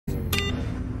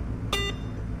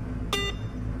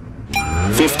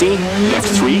50, left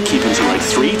 3, keep into right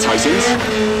 3, tightens.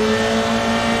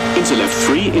 Into left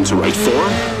 3, into right 4.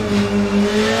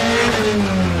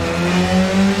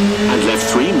 And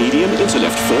left 3, medium, into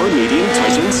left 4, medium,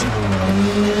 tightens.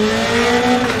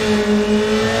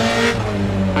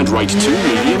 And right 2,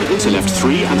 medium, into left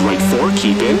 3 and right 4,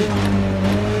 keep in.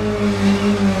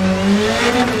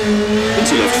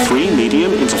 Into left 3,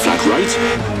 medium, into flat right.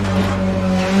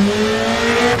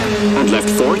 And left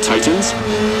 4, tightens.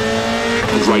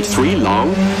 And right 3,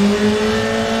 long.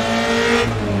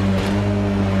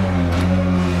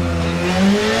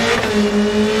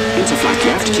 Into flat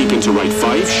left, keep into right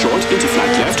 5, short, into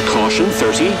flat left, caution,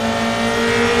 30.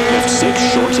 Left 6,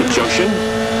 short at junction.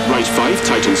 Right 5,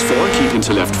 tightens 4, keep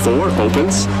into left 4,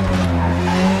 opens.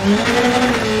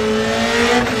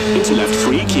 Into left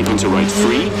 3, keep into right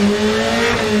 3.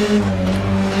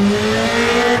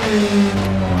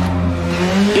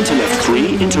 Into left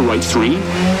 3, into right 3.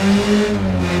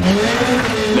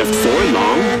 Left 4,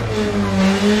 long.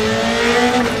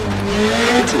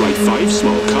 Into right 5,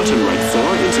 small cut, and right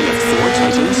 4, into left 4,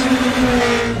 tightens.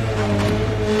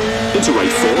 Into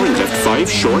right 4 and left 5,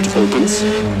 short, opens.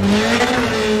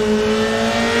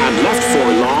 And left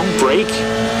 4, long, brake.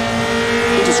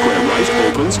 Into square right,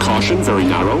 opens, caution, very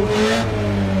narrow.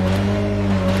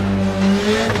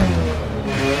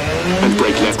 And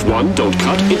brake left 1, don't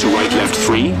cut, into right left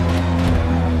 3.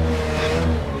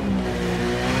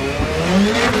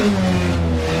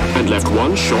 And left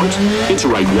 1, short, into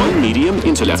right 1, medium,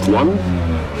 into left 1.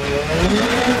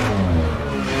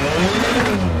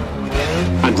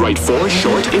 And right 4,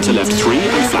 short, into left 3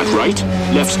 and flat right,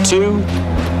 left 2.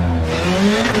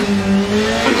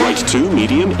 And right 2,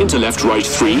 medium, into left right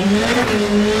 3.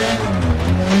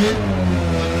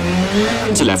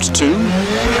 Into left 2.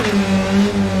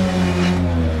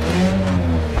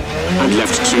 And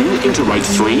left 2, into right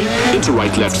 3, into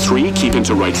right left 3, keep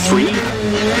into right 3.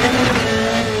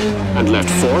 And left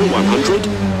 4, 100.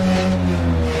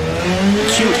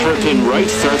 Cute hairpin right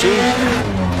 30.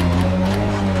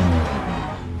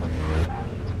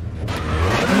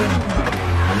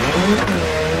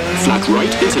 Flat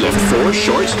right into left 4,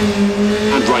 short,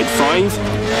 and right 5,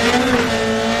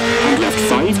 and left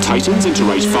 5, tightens into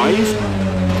right 5,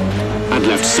 and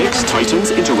left 6,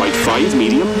 tightens into right 5,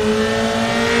 medium,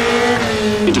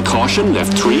 into caution,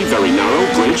 left 3, very narrow,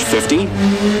 bridge 50,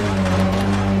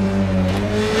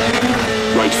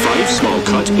 right 5, small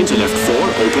cut, into left 4,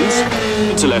 opens,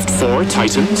 into left 4,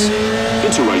 tightens,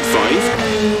 into right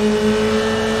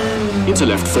 5, into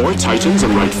left 4, tightens,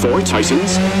 and right 4,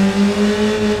 tightens.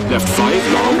 Left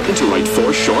 5, long, into right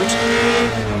 4, short.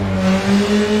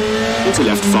 Into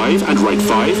left 5 and right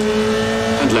 5.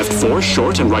 And left 4,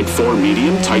 short, and right 4,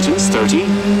 medium, tightens, 30.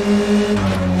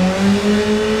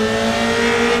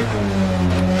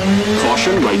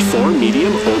 Caution, right 4,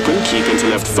 medium, open, keep into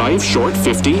left 5, short,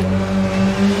 50.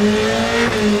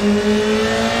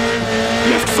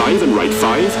 Left 5 and right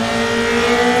 5.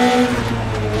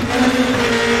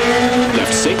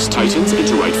 Left 6, tightens,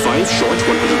 into right 5, short,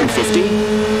 150.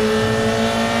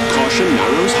 Caution,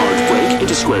 narrows, hard brake,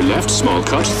 into square left, small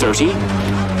cut, 30.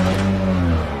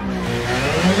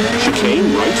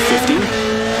 Chicane, right, 50.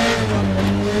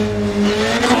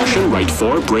 Caution, right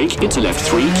 4, brake, into left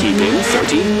 3, keep in,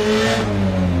 30.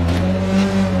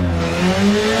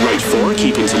 Right 4,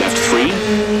 keep into left 3.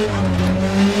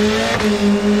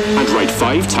 And right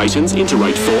 5, tightens, into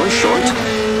right 4, short.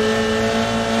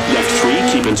 Left 3,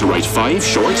 keep into right 5,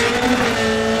 short.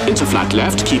 Into flat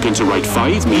left, keep into right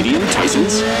 5, medium,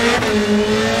 tightens.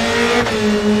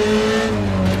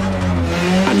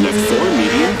 And left 4,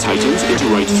 medium, tightens, into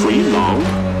right 3, long.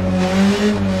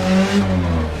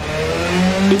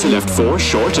 Into left 4,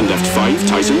 short, and left 5,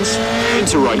 tightens.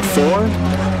 Into right 4.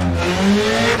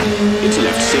 Into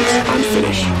left 6, and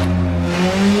finish.